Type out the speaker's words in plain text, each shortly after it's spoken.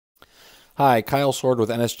Hi, Kyle Sword with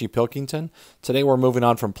NSG Pilkington. Today we're moving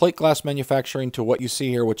on from plate glass manufacturing to what you see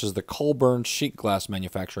here, which is the Colburn sheet glass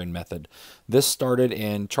manufacturing method. This started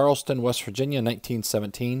in Charleston, West Virginia in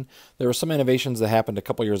 1917. There were some innovations that happened a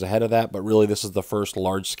couple years ahead of that, but really this is the first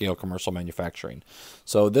large-scale commercial manufacturing.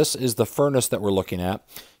 So this is the furnace that we're looking at.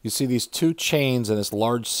 You see these two chains in this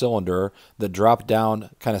large cylinder that drop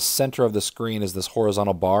down, kind of center of the screen is this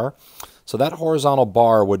horizontal bar. So that horizontal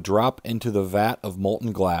bar would drop into the vat of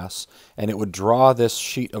molten glass, and it would draw this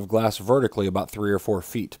sheet of glass vertically about 3 or 4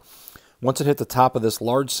 feet. Once it hit the top of this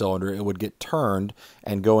large cylinder, it would get turned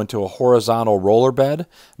and go into a horizontal roller bed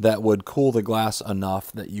that would cool the glass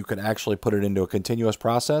enough that you could actually put it into a continuous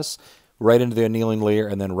process, right into the annealing layer,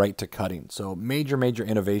 and then right to cutting. So major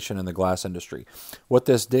innovation in the glass industry. What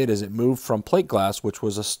this did is it moved from plate glass, which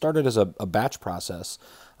was started as a batch process,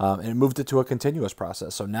 and it moved it to a continuous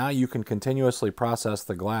process. So now you can continuously process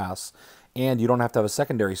the glass, and you don't have to have a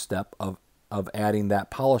secondary step of adding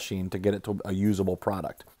that polishing to get it to a usable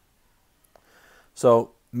product.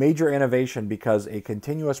 So major innovation, because a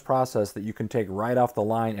continuous process that you can take right off the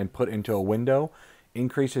line and put into a window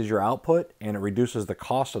increases your output, and it reduces the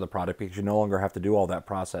cost of the product because you no longer have to do all that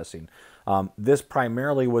processing. This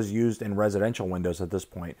primarily was used in residential windows at this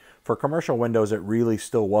point. For commercial windows, it really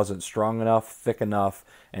still wasn't strong enough, thick enough,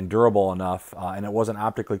 and durable enough, and it wasn't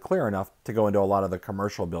optically clear enough to go into a lot of the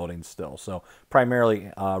commercial buildings still. So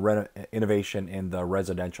primarily innovation in the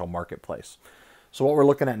residential marketplace. So what we're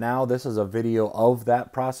looking at now, this is a video of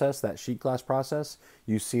that process, that sheet glass process.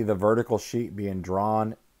 You see the vertical sheet being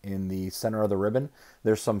drawn in the center of the ribbon.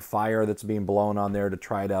 There's some fire that's being blown on there to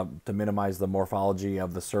try to minimize the morphology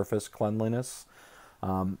of the surface cleanliness.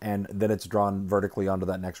 And then it's drawn vertically onto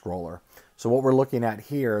that next roller. So what we're looking at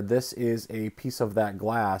here, this is a piece of that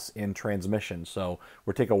glass in transmission. So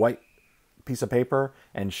we'll take a white piece of paper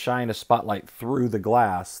and shine a spotlight through the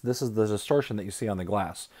glass. This is the distortion that you see on the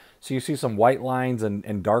glass. So you see some white lines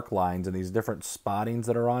and dark lines and these different spottings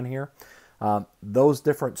that are on here. Those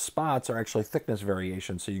different spots are actually thickness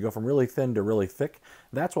variations. So you go from really thin to really thick.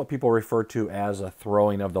 That's what people refer to as a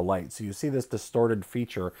throwing of the light. So you see this distorted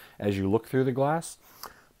feature as you look through the glass.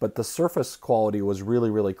 But the surface quality was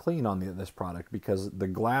really clean on this product because the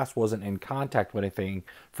glass wasn't in contact with anything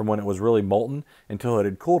from when it was really molten until it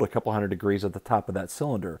had cooled a couple hundred degrees at the top of that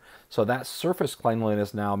cylinder. So that surface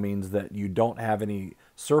cleanliness now means that you don't have any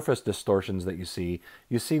surface distortions that you see.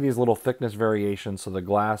 You see these little thickness variations, so the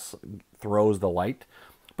glass throws the light,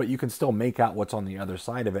 but you can still make out what's on the other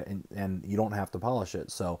side of it, and you don't have to polish it.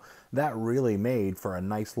 So that really made for a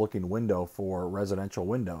nice looking window for residential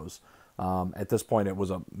windows. At this point, it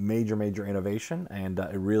was a major innovation, and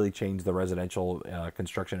it really changed the residential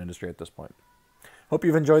construction industry at this point. Hope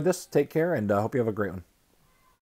you've enjoyed this. Take care, and hope you have a great one.